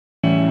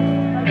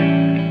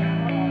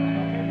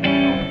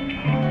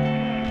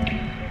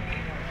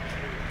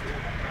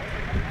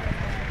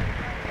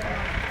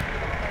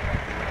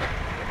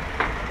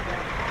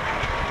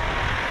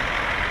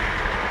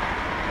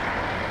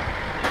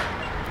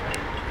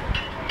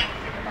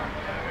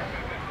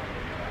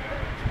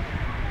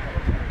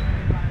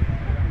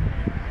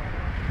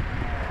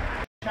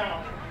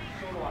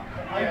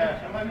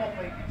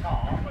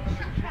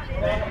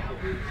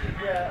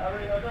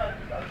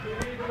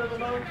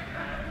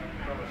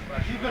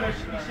going to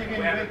be singing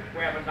we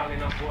haven't done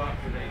enough work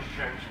for these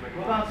shanks.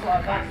 Well, that's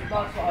what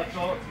I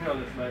thought, to be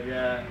honest, mate.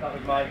 Yeah, that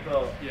was my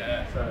thought.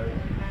 Yeah. So.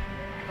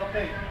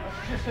 Okay,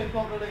 let's just say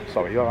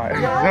sorry, you're right.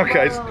 Yeah,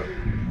 okay.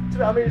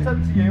 Well, I mean, it's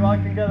up to you. I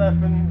can get up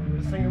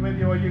and sing it with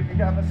you, or you can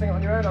get up and sing it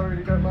on your own. I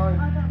really don't mind.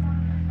 I don't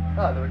mind.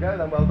 Oh, there we go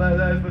then. Well,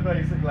 there's the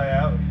basic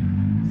layout.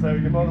 So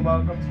you're more than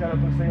welcome to get up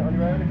and sing it on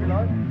your own if you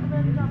like. I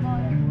really don't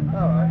mind.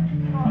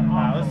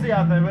 Alright. We'll see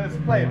how they let's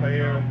play it by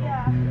ear.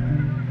 Yeah.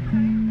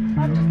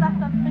 I've just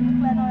left everything to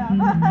Glen I am.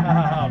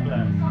 Ah,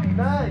 bless.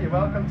 No, you're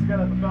welcome to get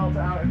up and belt it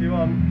out if you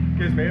want.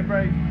 Gives me a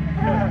break.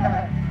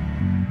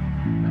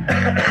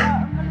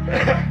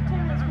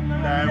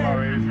 No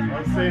worries.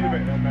 I'll see you in a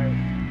bit then, mate.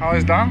 How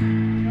is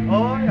Dan?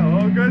 Oh, yeah,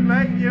 all good,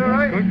 mate. You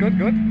alright? Good.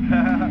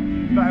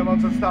 Better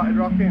once I've started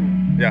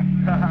rocking. Yeah.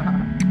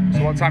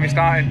 So what time are you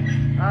starting?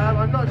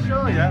 I'm not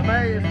sure yet,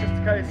 mate. It's just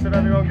a case of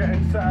everyone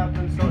getting set up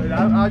and sorted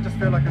out. I just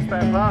feel like a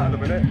spare part at the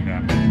minute.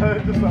 Yeah.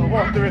 Just sort of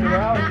wandering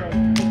around.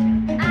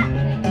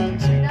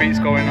 Some beats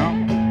going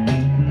on.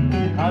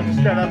 I'll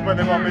just get up when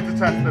they want me to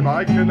test the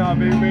mic and that'll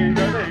be me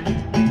ready.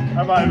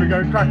 I might even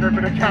go crack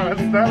open a can of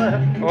Stella.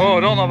 Oh, I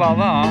don't know about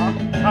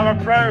that. I'm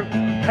a pro.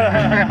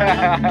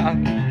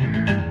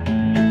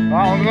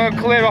 Right, I'm going to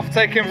clear off,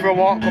 take him for a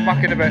walk, come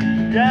back in a bit.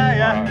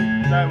 Yeah. Right.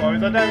 No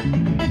worries, I don't.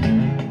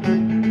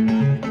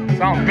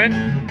 Sounds mint.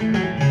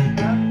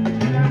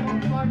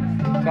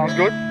 Sounds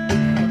good.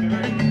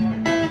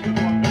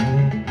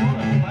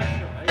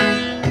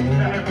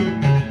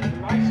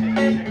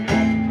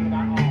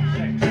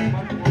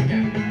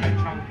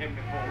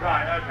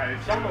 Right, okay.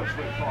 Someone's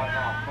with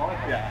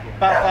 5:30. Yeah.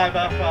 About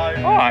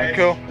 5:30. Alright,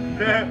 cool.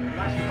 Yeah.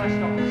 That's the best I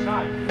can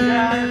say.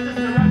 Yeah, it's just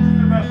a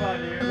rough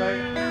idea,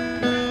 mate.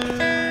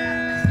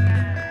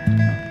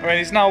 I mean,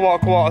 it's now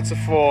what,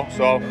 4:45,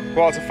 so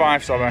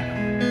 4:45, sorry.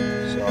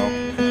 So,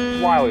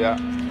 a while yet.